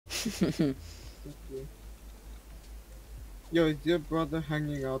Okay. Yo, is your brother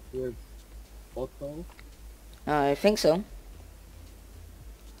hanging out with Otto? I think so.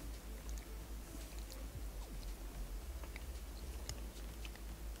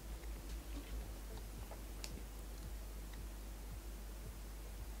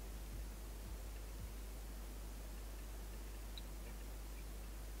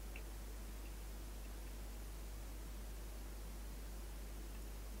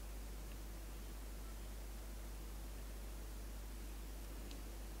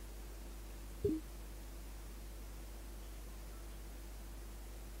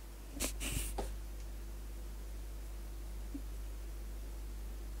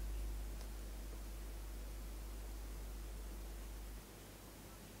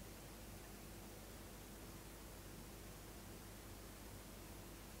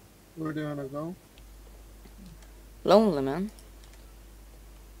 Where do you wanna go? Lonely, man.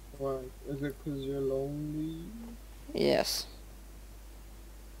 Why? Is it 'cause you're lonely? Yes.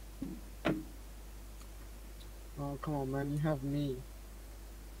 Oh, come on, man. You have me.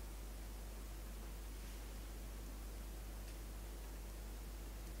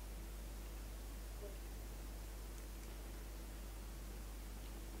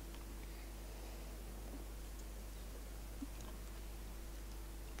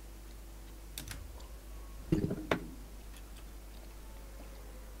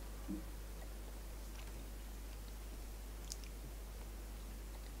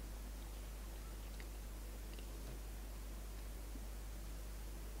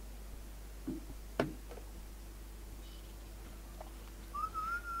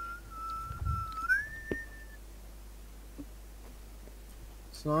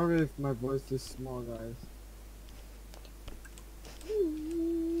 Sorry if my voice is small, guys.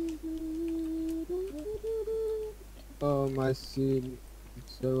 I see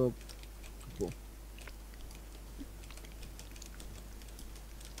 0 people.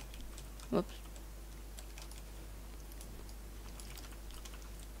 Whoops.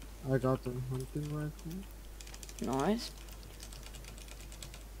 I got a hunting rifle. Nice.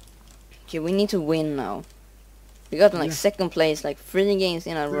 Okay, we need to win now. We got like Yeah, second place, like 3 games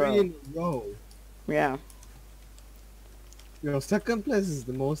in a 3 row. in a row. Yeah, Yo, second place is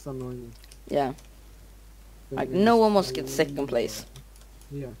the most annoying yeah. thing Like in no this one must get second whole place. world.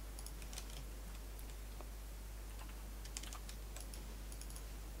 Yeah.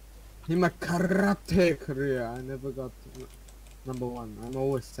 In my karate career, I never got number 1. I'm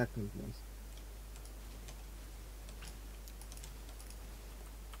always second place.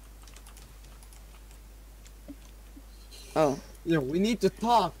 Oh. Yeah, we need to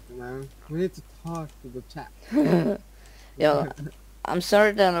talk, man. We need to talk to the chat. Yeah, I'm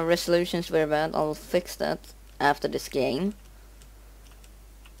sorry that the resolution's very bad. I'll fix that after this game.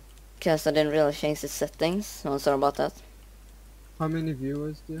 Because I didn't really change the settings, so I'm sorry about that. How many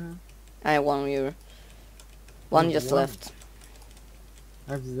viewers do you have? I have 1 viewer. You One have just 1. left.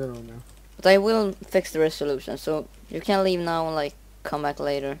 I have 0 now. But I will fix the resolution, so you can leave now and like come back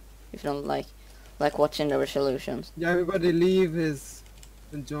later if you don't like watching the resolutions. Yeah, everybody leave his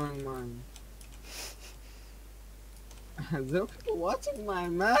enjoying mine. 0 people watching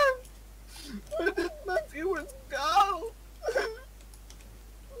mine, man. Where did my viewers go?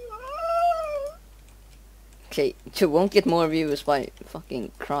 Okay, you won't get more views by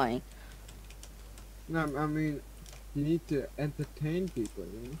fucking crying. No, I mean, you need to entertain people,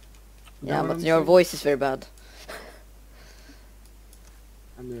 you know? You know Yeah, what but I'm your saying? voice is very bad.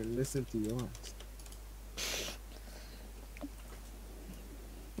 I mean, listen to yours.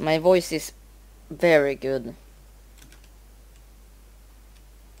 My voice is very good.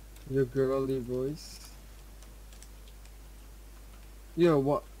 Your girly voice. Yo,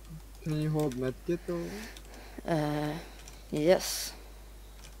 what? Can you hold medkit or? Uh, yes.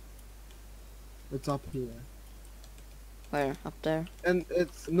 It's up here. Where? Up there? And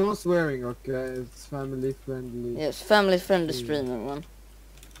it's no swearing, okay? It's family friendly. Yes, family friendly stream. streamer one.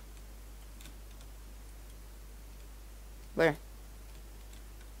 Where?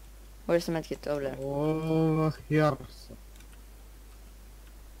 Where's the medkit? Over there. Oh, here.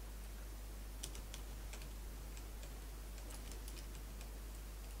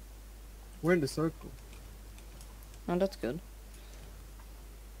 We're in the circle. Oh, that's good.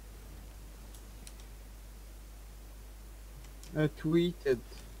 I tweeted.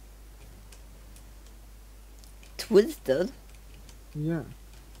 Twisted? Yeah.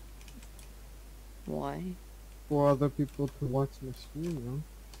 Why? For other people to watch my stream,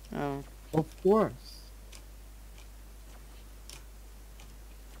 no? Oh. Of course.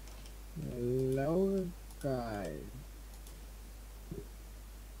 Hello, guys.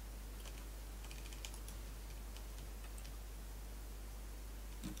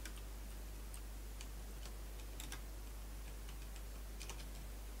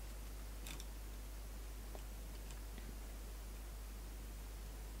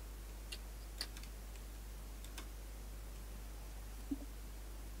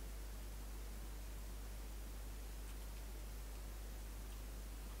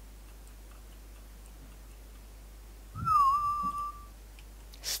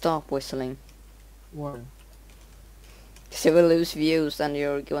 stop whistling. Why? Because you will lose views and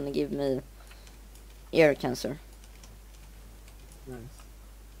you're gonna give me ear cancer. Nice.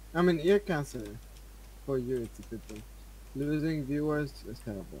 I mean, ear cancer. For you, it's a good thing. Losing viewers is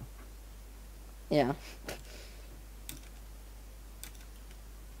terrible. Yeah.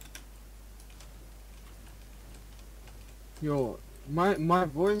 Yo, my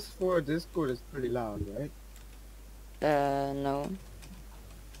voice for Discord is pretty loud, right? No.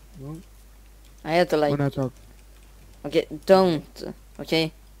 No? I had to like... When I talk. Okay, don't.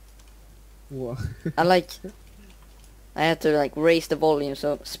 Okay? What? I had to like raise the volume,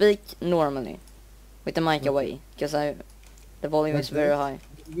 so speak normally. With the mic Okay. away. Because the volume Like is very this? high.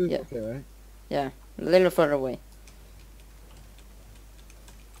 This is Yeah. okay, right? Yeah. A little further away.